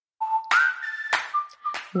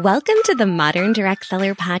Welcome to the Modern Direct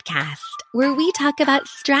Seller Podcast, where we talk about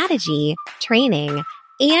strategy, training,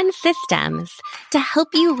 and systems to help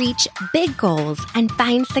you reach big goals and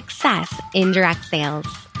find success in direct sales.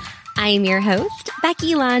 I'm your host,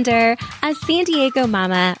 Becky Launder, a San Diego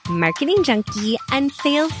mama, marketing junkie, and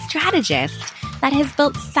sales strategist that has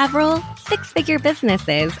built several six-figure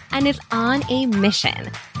businesses and is on a mission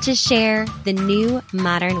to share the new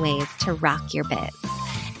modern ways to rock your biz.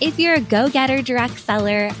 If you're a go-getter direct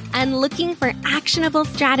seller and looking for actionable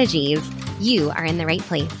strategies, you are in the right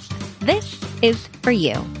place. This is for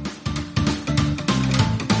you.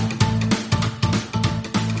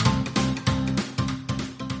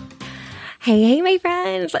 Hey, my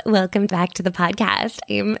friends. Welcome back to the podcast.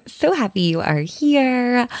 I'm so happy you are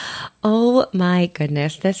here. Oh my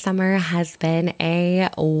goodness. This summer has been a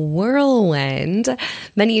whirlwind.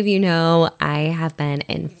 Many of you know I have been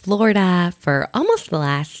in Florida for almost the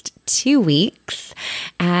last 2 weeks,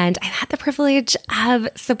 and I've had the privilege of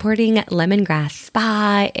supporting Lemongrass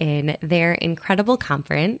Spa in their incredible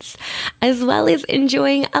conference, as well as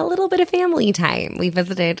enjoying a little bit of family time. We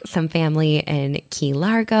visited some family in Key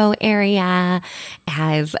Largo area,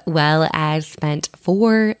 as well as spent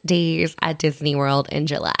 4 days at Disney World in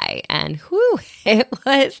July, and whew, it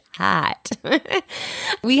was hot.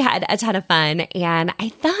 We had a ton of fun, and I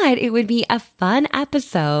thought it would be a fun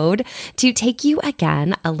episode to take you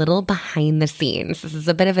again a little behind the scenes. This is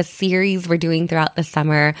a bit of a series we're doing throughout the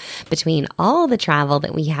summer between all the travel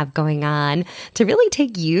that we have going on to really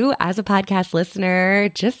take you as a podcast listener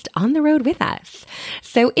just on the road with us.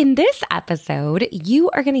 So in this episode,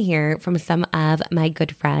 you are going to hear from some of my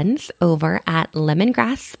good friends over at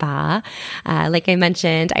Lemongrass Spa. Like I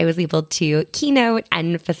mentioned, I was able to keynote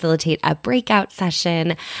and facilitate a breakout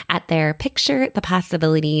session at their Picture the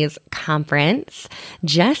Possibilities conference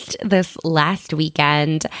just this last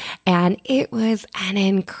weekend. And it was an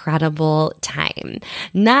incredible time.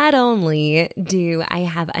 Not only do I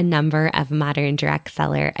have a number of Modern Direct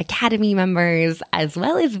Seller Academy members, as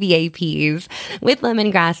well as VIPs with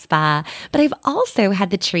Lemongrass Spa, but I've also had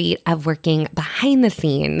the treat of working behind the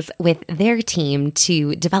scenes with their team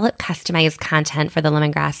to develop customized content for the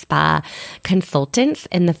Lemongrass Spa consultants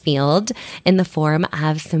in the field in the form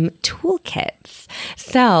of some toolkits.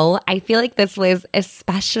 So I feel like this was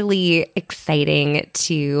especially exciting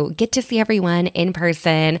to get to see everyone in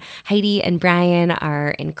person. Heidi and Brian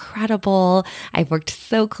are incredible. I've worked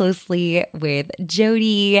so closely with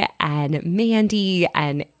Jody and Mandy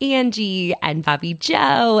and Angie and Bobby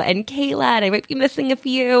Joe and Kayla, and I might be missing a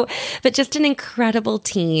few, but just an incredible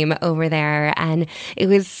team over there. And it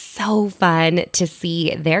was so fun to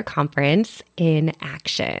see their conference in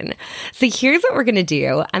action. So here's what we're going to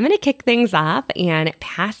do. I'm going to kick things off and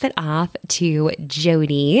pass it off to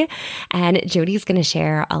Jody. And Jody's going to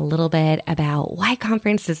share a little bit about why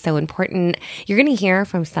conference is so important. You're going to hear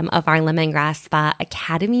from some of our Lemongrass Spa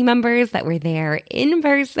Academy members that were there in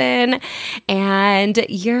person. And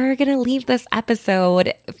you're going to leave this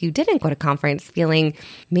episode, if you didn't go to conference, feeling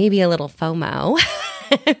maybe a little FOMO.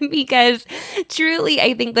 Because truly,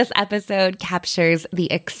 I think this episode captures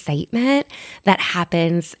the excitement that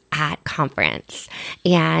happens at conference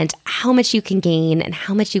and how much you can gain and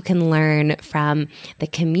how much you can learn from the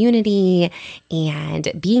community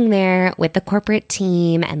and being there with the corporate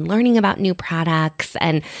team and learning about new products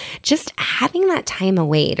and just having that time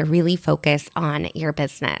away to really focus on your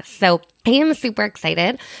business. So I am super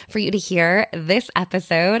excited for you to hear this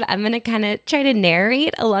episode. I'm going to kind of try to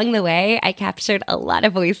narrate along the way. I captured a lot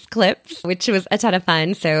of voice clips, which was a ton of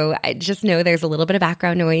fun. So I just know there's a little bit of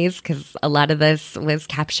background noise because a lot of this was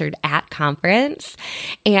captured at conference.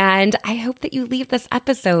 And I hope that you leave this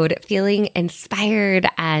episode feeling inspired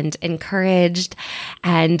and encouraged.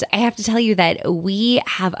 And I have to tell you that we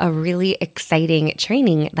have a really exciting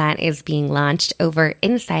training that is being launched over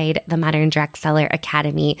inside the Modern Direct Seller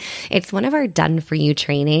Academy. It's one of our done-for-you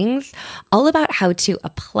trainings, all about how to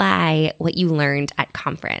apply what you learned at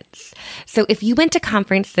conference. So if you went to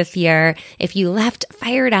conference this year, if you left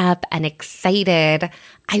fired up and excited,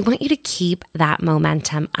 I want you to keep that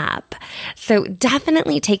momentum up. So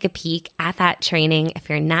definitely take a peek at that training. If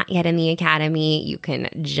you're not yet in the academy, you can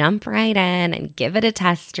jump right in and give it a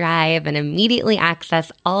test drive and immediately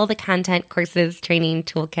access all the content, courses, training,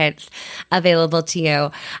 toolkits available to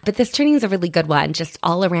you. But this training is a really good one, just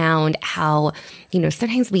all around how,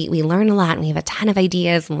 sometimes we learn a lot and we have a ton of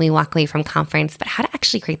ideas when we walk away from conference, but how to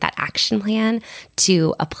actually create that action plan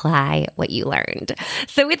to apply what you learned.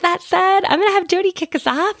 So with that said, I'm going to have Jody kick us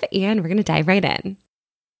off and we're going to dive right in.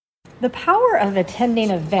 The power of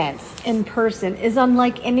attending events in person is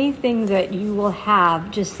unlike anything that you will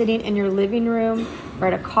have just sitting in your living room or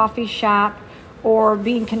at a coffee shop or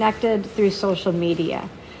being connected through social media.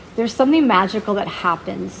 There's something magical that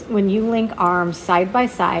happens when you link arms side by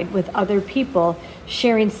side with other people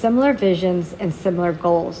sharing similar visions and similar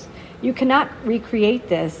goals. You cannot recreate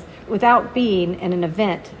this without being in an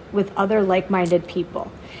event with other like-minded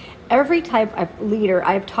people. Every type of leader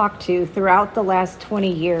I've talked to throughout the last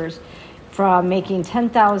 20 years, from making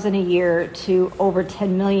 $10,000 a year to over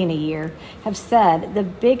 $10 million a year, have said the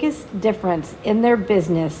biggest difference in their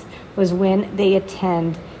business was when they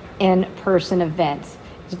attend in-person events.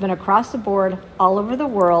 It's been across the board, all over the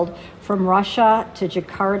world, from Russia to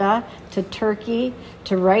Jakarta to Turkey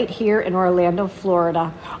to right here in Orlando,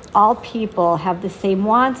 Florida. All people have the same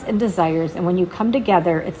wants and desires, and when you come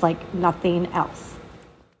together, it's like nothing else.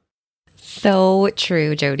 So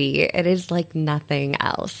true, Jody. It is like nothing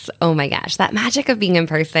else. Oh my gosh, that magic of being in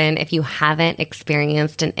person, if you haven't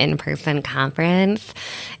experienced an in-person conference,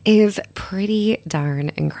 is pretty darn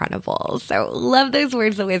incredible. So love those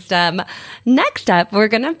words of wisdom. Next up, we're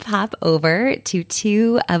going to pop over to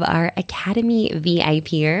two of our Academy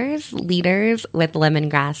VIPers, leaders with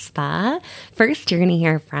Lemongrass Spa. First, you're going to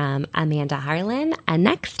hear from Amanda Harlan, and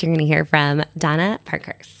next, you're going to hear from Donna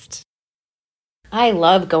Parkhurst. I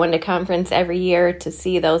love going to conference every year to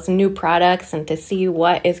see those new products and to see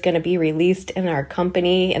what is going to be released in our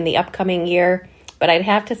company in the upcoming year. But I'd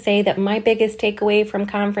have to say that my biggest takeaway from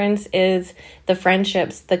conference is the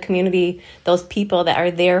friendships, the community, those people that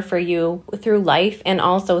are there for you through life and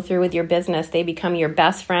also through with your business. They become your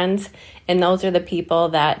best friends. And those are the people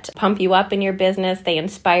that pump you up in your business. They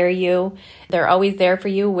inspire you. They're always there for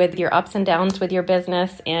you with your ups and downs with your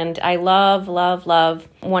business. And I love, love, love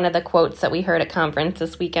one of the quotes that we heard at conference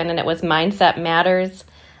this weekend, and it was mindset matters.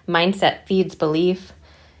 Mindset feeds belief.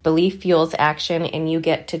 Belief fuels action, and you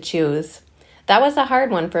get to choose. That was a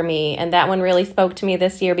hard one for me, and that one really spoke to me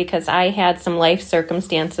this year because I had some life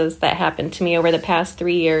circumstances that happened to me over the past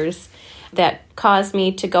 3 years that caused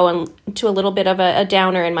me to go into a little bit of a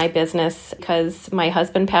downer in my business because my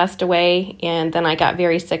husband passed away, and then I got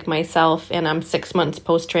very sick myself, and I'm 6 months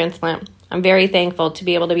post-transplant. I'm very thankful to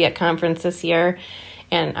be able to be at conference this year,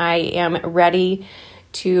 and I am ready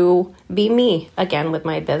to be me again with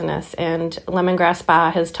my business. And Lemongrass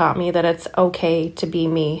Spa has taught me that it's okay to be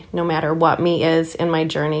me, no matter what me is in my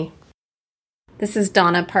journey. This is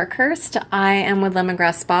Donna Parkhurst. I am with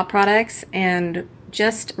Lemongrass Spa Products and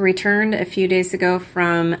just returned a few days ago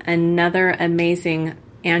from another amazing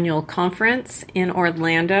annual conference in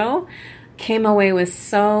Orlando. Came away with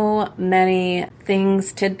so many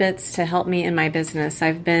things, tidbits to help me in my business.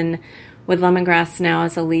 I've been with Lemongrass now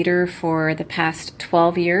as a leader for the past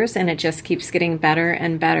 12 years, and it just keeps getting better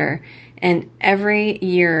and better. And every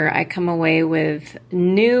year I come away with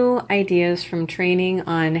new ideas from training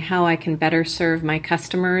on how I can better serve my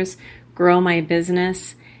customers, grow my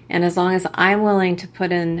business. And as long as I'm willing to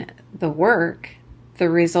put in the work, the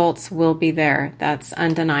results will be there. That's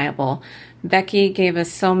undeniable. Becky gave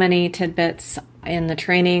us so many tidbits in the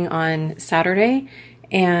training on Saturday,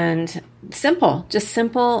 and simple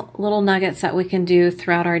little nuggets that we can do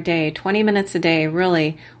throughout our day. 20 minutes a day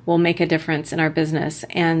really will make a difference in our business.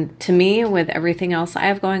 And to me, with everything else I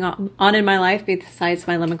have going on in my life besides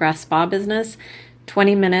my Lemongrass Spa business,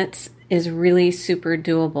 20 minutes is really super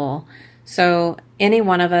doable. So any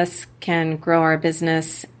one of us can grow our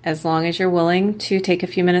business as long as you're willing to take a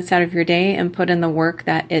few minutes out of your day and put in the work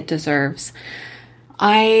that it deserves.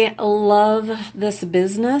 I love this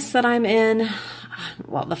business that I'm in.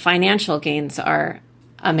 Well, the financial gains are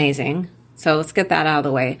amazing. So let's get that out of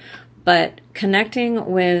the way. But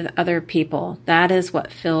connecting with other people, that is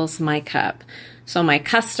what fills my cup. So my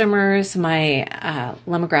customers, my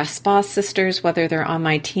Lemongrass Spa sisters, whether they're on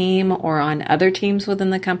my team or on other teams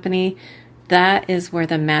within the company, that is where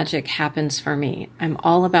the magic happens for me. I'm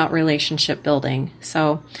all about relationship building.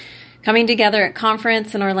 So coming together at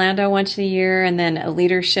conference in Orlando once a year, and then a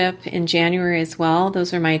leadership in January as well.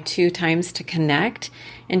 Those are my 2 times to connect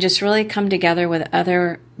and just really come together with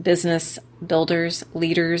other business builders,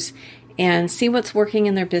 leaders, and see what's working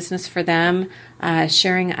in their business for them,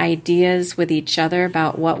 sharing ideas with each other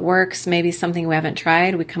about what works, maybe something we haven't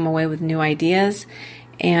tried. We come away with new ideas,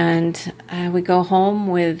 and we go home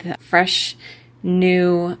with fresh,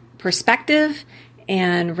 new perspective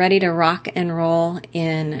and ready to rock and roll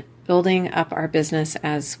in building up our business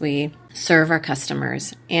as we serve our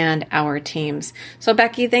customers and our teams. So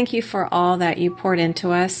Becky, thank you for all that you poured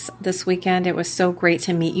into us this weekend. It was so great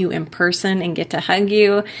to meet you in person and get to hug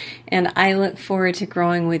you. And I look forward to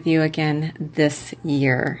growing with you again this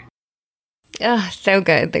year. Oh, so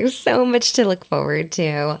good. There's so much to look forward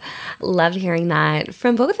to. Love hearing that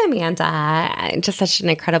from both Amanda. Just such an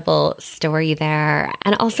incredible story there.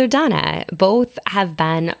 And also Donna. Both have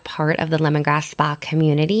been part of the Lemongrass Spa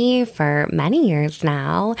community for many years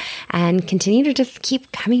now and continue to just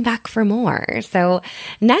keep coming back for more. So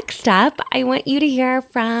next up, I want you to hear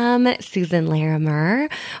from Susan Larimer,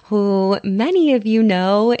 who many of you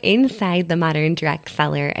know inside the Modern Direct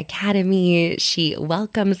Seller Academy. She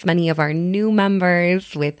welcomes many of our new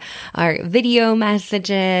members with our video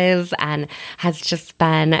messages and has just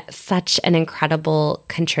been such an incredible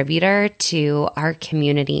contributor to our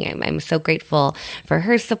community. I'm so grateful for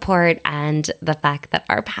her support and the fact that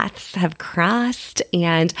our paths have crossed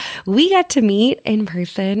and we got to meet in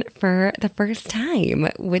person for the first time,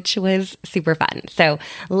 which was super fun. So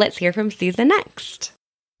let's hear from Susan next.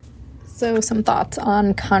 So some thoughts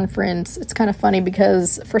on conference. It's kind of funny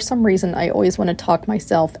because for some reason I always want to talk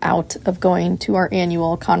myself out of going to our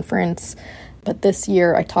annual conference. But this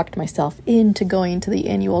year I talked myself into going to the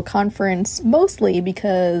annual conference, mostly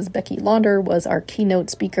because Becky Launder was our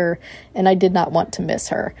keynote speaker and I did not want to miss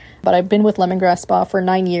her. But I've been with Lemongrass Spa for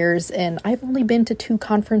 9 years and I've only been to 2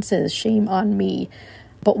 conferences. Shame on me.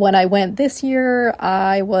 But when I went this year,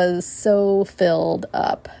 I was so filled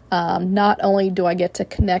up. Not only do I get to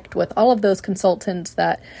connect with all of those consultants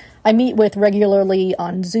that I meet with regularly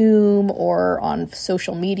on Zoom or on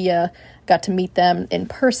social media, got to meet them in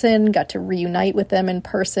person, got to reunite with them in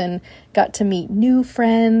person, got to meet new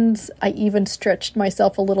friends. I even stretched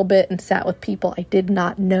myself a little bit and sat with people I did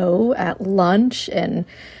not know at lunch and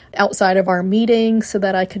outside of our meeting so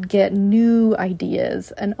that I could get new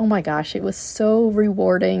ideas. And oh my gosh, it was so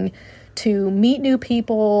rewarding to meet new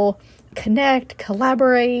people, connect,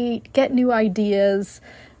 collaborate, get new ideas,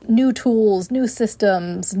 new tools, new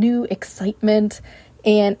systems, new excitement.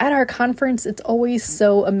 And at our conference, it's always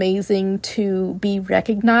so amazing to be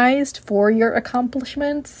recognized for your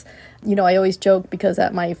accomplishments. You know, I always joke because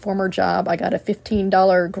at my former job, I got a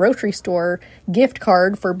 $15 grocery store gift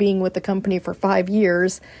card for being with the company for 5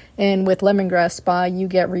 years. And with Lemongrass Spa, you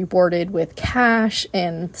get rewarded with cash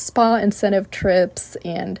and spa incentive trips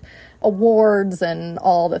and awards and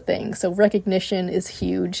all the things. So recognition is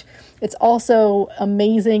huge. It's also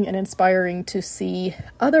amazing and inspiring to see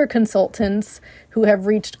other consultants who have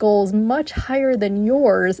reached goals much higher than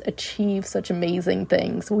yours achieve such amazing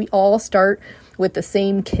things. We all start with the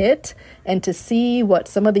same kit, and to see what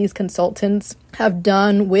some of these consultants have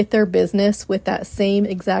done with their business with that same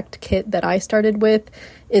exact kit that I started with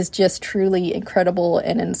is just truly incredible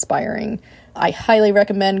and inspiring. I highly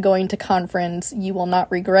recommend going to conference. You will not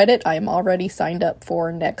regret it. I am already signed up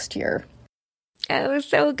for next year. Oh,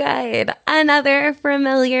 so good. Another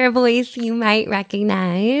familiar voice you might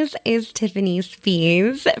recognize is Tiffany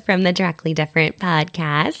Spies from the Directly Different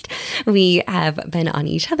podcast. We have been on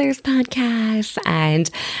each other's podcasts, and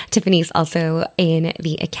Tiffany's also in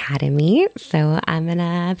the Academy. So I'm going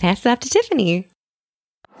to pass it off to Tiffany.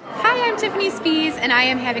 Hi, I'm Tiffany Spies, and I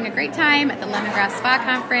am having a great time at the Lemongrass Spa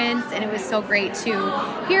Conference, and it was so great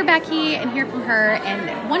to hear Becky and hear from her.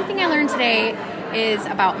 And one thing I learned today is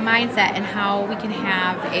about mindset and how we can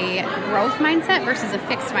have a growth mindset versus a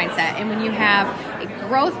fixed mindset. And when you have a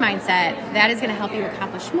growth mindset, that is going to help you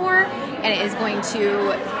accomplish more, and it is going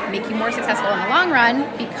to make you more successful in the long run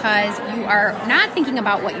because you are not thinking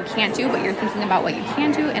about what you can't do, but you're thinking about what you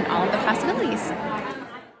can do and all of the possibilities.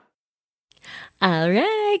 All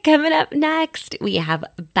right, coming up next, we have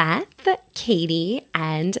Beth, Katie,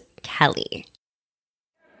 and Kelly.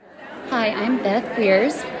 Hi, I'm Beth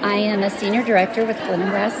Weirs. I am a senior director with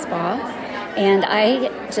Lemongrass Spa, and I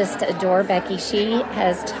just adore Becky. She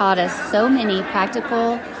has taught us so many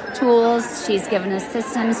practical tools. She's given us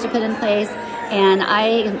systems to put in place, and I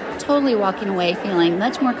am totally walking away feeling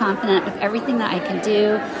much more confident with everything that I can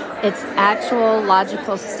do. It's actual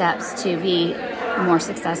logical steps to be more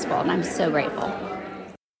successful, and I'm so grateful.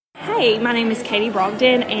 Hey, my name is Katie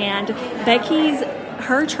Brogdon, and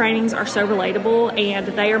her trainings are so relatable, and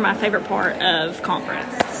they are my favorite part of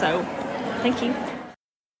conference. So, thank you.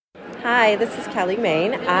 Hi, this is Kelly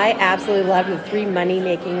Main. I absolutely love the 3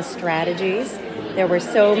 money-making strategies. There were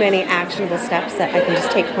so many actionable steps that I can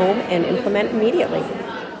just take home and implement immediately.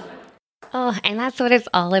 Oh, and that's what it's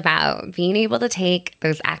all about, being able to take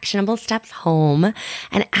those actionable steps home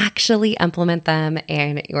and actually implement them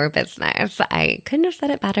in your business. I couldn't have said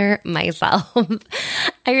it better myself.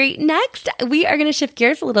 All right, next, we are going to shift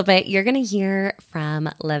gears a little bit. You're going to hear from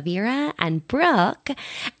Lavira and Brooke,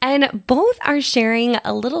 and both are sharing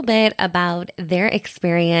a little bit about their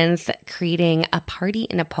experience creating a party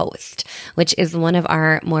in a post, which is one of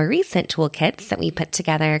our more recent toolkits that we put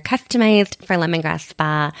together, customized for Lemongrass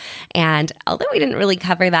Spa. And although we didn't really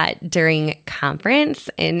cover that during conference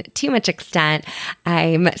in too much extent,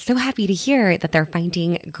 I'm so happy to hear that they're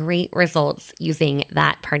finding great results using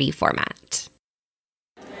that party format.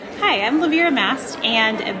 Hi, I'm Lavira Mast,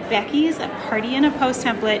 and Becky's Party in a Post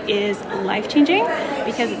template is life-changing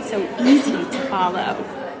because it's so easy to follow.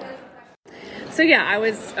 So yeah, I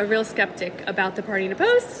was a real skeptic about the Party in a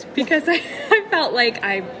Post because I felt like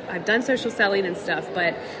I've done social selling and stuff,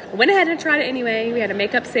 but I went ahead and tried it anyway. We had a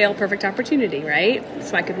makeup sale, perfect opportunity, right?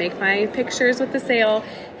 So I could make my pictures with the sale,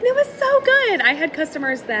 and it was so good. I had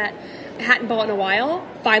customers that hadn't bought in a while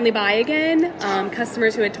finally buy again.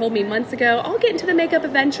 Customers who had told me months ago, I'll get into the makeup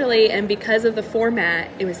eventually, and because of the format,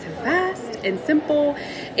 it was so fast and simple,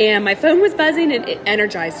 and my phone was buzzing, and it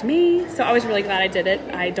energized me. So I was really glad I did it.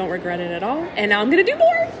 I don't regret it at all, and now I'm going to do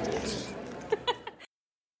more.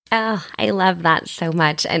 Oh, I love that so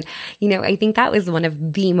much. And, I think that was one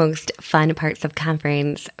of the most fun parts of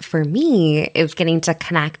conference for me is getting to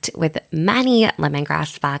connect with many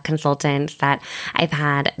lemongrass spa consultants that I've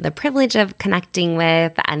had the privilege of connecting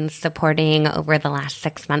with and supporting over the last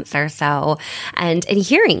 6 months or so, and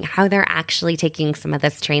hearing how they're actually taking some of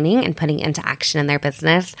this training and putting into action in their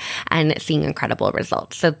business and seeing incredible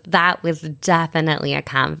results. So that was definitely a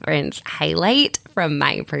conference highlight from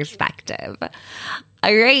my perspective.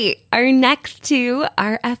 All right, our next two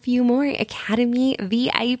are a few more Academy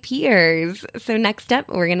VIPers. So next up,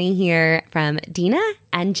 we're going to hear from Dina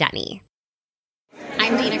and Jenny.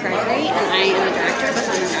 I'm Dina Gregory, and I am a director with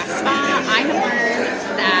Lemongrass Spa. I have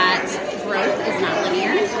learned that growth is not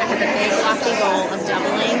linear. I have a big, lofty goal of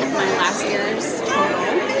doubling my last year's total.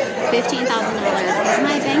 $15,000 is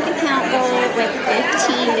my bank account goal with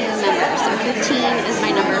 15 new members. So 15 is my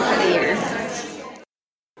number for the year.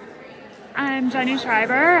 I'm Jenny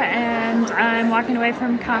Schreiber, and I'm walking away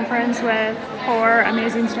from conference with 4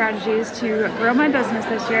 amazing strategies to grow my business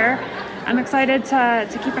this year. I'm excited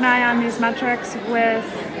to keep an eye on these metrics with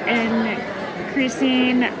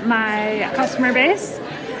increasing my customer base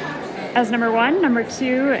as number 1. Number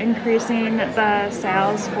 2, increasing the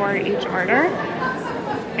sales for each order.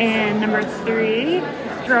 And number 3,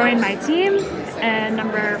 growing my team. And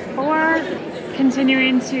number 4,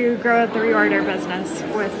 continuing to grow the reorder business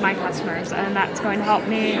with my customers, and that's going to help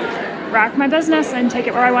me rock my business and take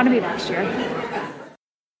it where I want to be next year.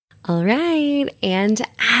 All right, and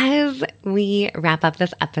as we wrap up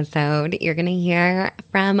this episode, you're going to hear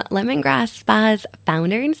from Lemongrass Spa's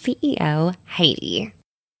founder and CEO, Heidi.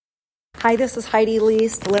 Hi, this is Heidi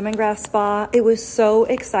Leist, Lemongrass Spa. It was so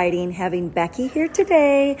exciting having Becky here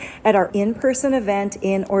today at our in-person event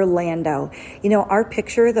in Orlando. Our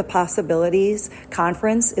Picture the Possibilities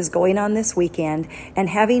conference is going on this weekend, and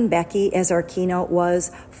having Becky as our keynote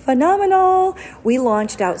was phenomenal. We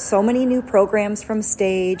launched out so many new programs from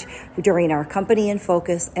stage during our Company in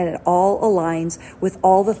Focus, and it all aligns with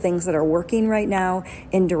all the things that are working right now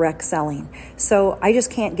in direct selling. So I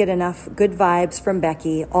just can't get enough good vibes from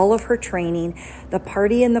Becky, all of her training. The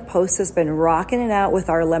Party in the Post has been rocking it out with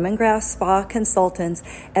our Lemongrass Spa consultants,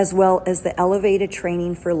 as well as the elevated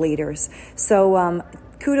training for leaders. So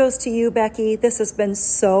kudos to you, Becky. This has been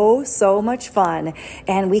so much fun,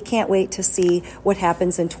 and we can't wait to see what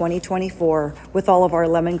happens in 2024 with all of our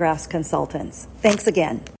lemongrass consultants. Thanks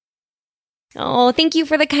again. Oh, thank you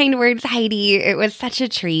for the kind words, Heidi. It was such a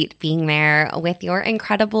treat being there with your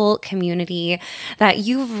incredible community that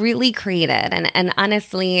you've really created. And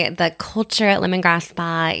honestly, the culture at Lemongrass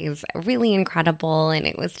Spa is really incredible. And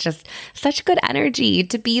it was just such good energy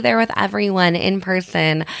to be there with everyone in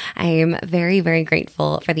person. I am very, very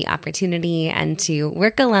grateful for the opportunity and to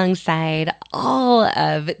work alongside all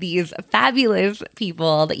of these fabulous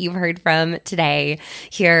people that you've heard from today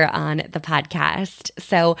here on the podcast.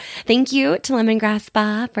 So thank you to Lemongrass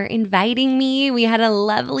Spa for inviting me. We had a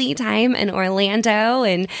lovely time in Orlando,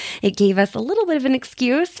 and it gave us a little bit of an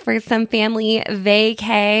excuse for some family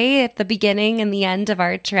vacay at the beginning and the end of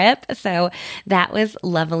our trip. So that was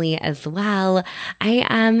lovely as well. I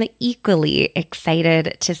am equally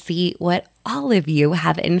excited to see what all of you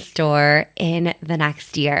have in store in the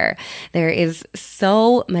next year. There is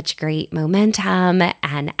so much great momentum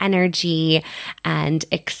and energy and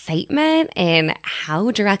excitement in how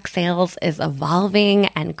direct sales is evolving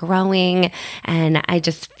and growing. And I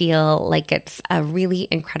just feel like it's a really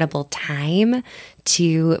incredible time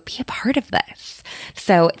to be a part of this.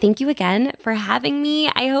 So thank you again for having me.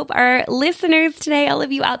 I hope our listeners today, all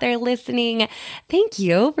of you out there listening, thank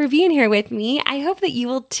you for being here with me. I hope that you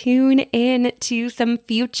will tune in to some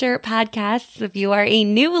future podcasts if you are a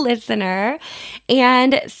new listener,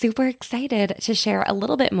 and super excited to share a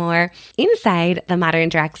little bit more inside the Modern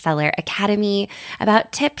Direct Seller Academy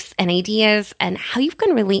about tips and ideas and how you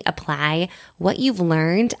can really apply what you've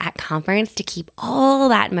learned at conference to keep all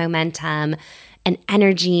that momentum and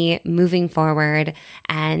energy moving forward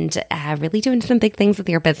and really doing some big things with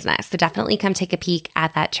your business. So definitely come take a peek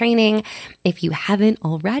at that training if you haven't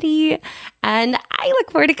already. And I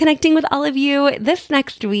look forward to connecting with all of you this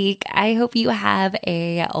next week. I hope you have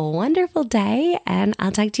a wonderful day, and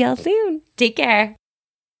I'll talk to y'all soon. Take care.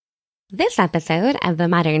 This episode of the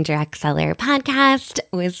Modern Direct Seller podcast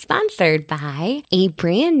was sponsored by a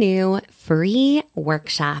brand new free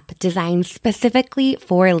workshop designed specifically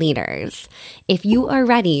for leaders. If you are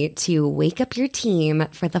ready to wake up your team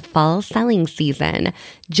for the fall selling season,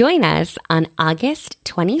 join us on August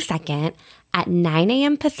 22nd at 9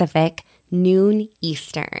 a.m. Pacific, noon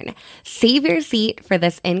Eastern. Save your seat for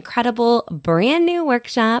this incredible brand new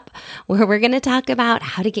workshop where we're going to talk about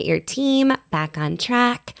how to get your team back on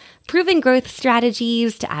track, proven growth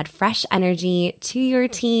strategies to add fresh energy to your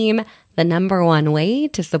team, the number one way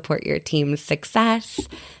to support your team's success,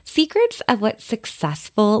 secrets of what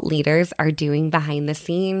successful leaders are doing behind the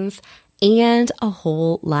scenes, and a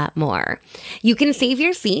whole lot more. You can save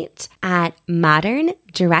your seat at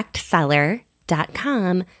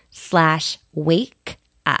moderndirectseller.com/wake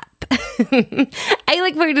up. I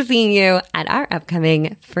look forward to seeing you at our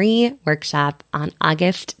upcoming free workshop on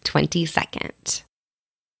August 22nd.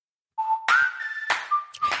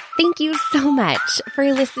 Thank you so much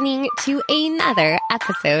for listening to another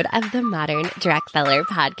episode of the Modern Direct Seller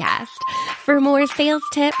podcast. For more sales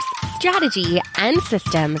tips, strategy, and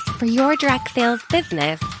systems for your direct sales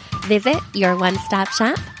business, visit your one-stop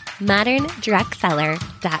shop,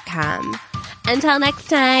 moderndirectseller.com. Until next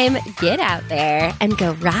time, get out there and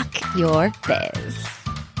go rock your biz.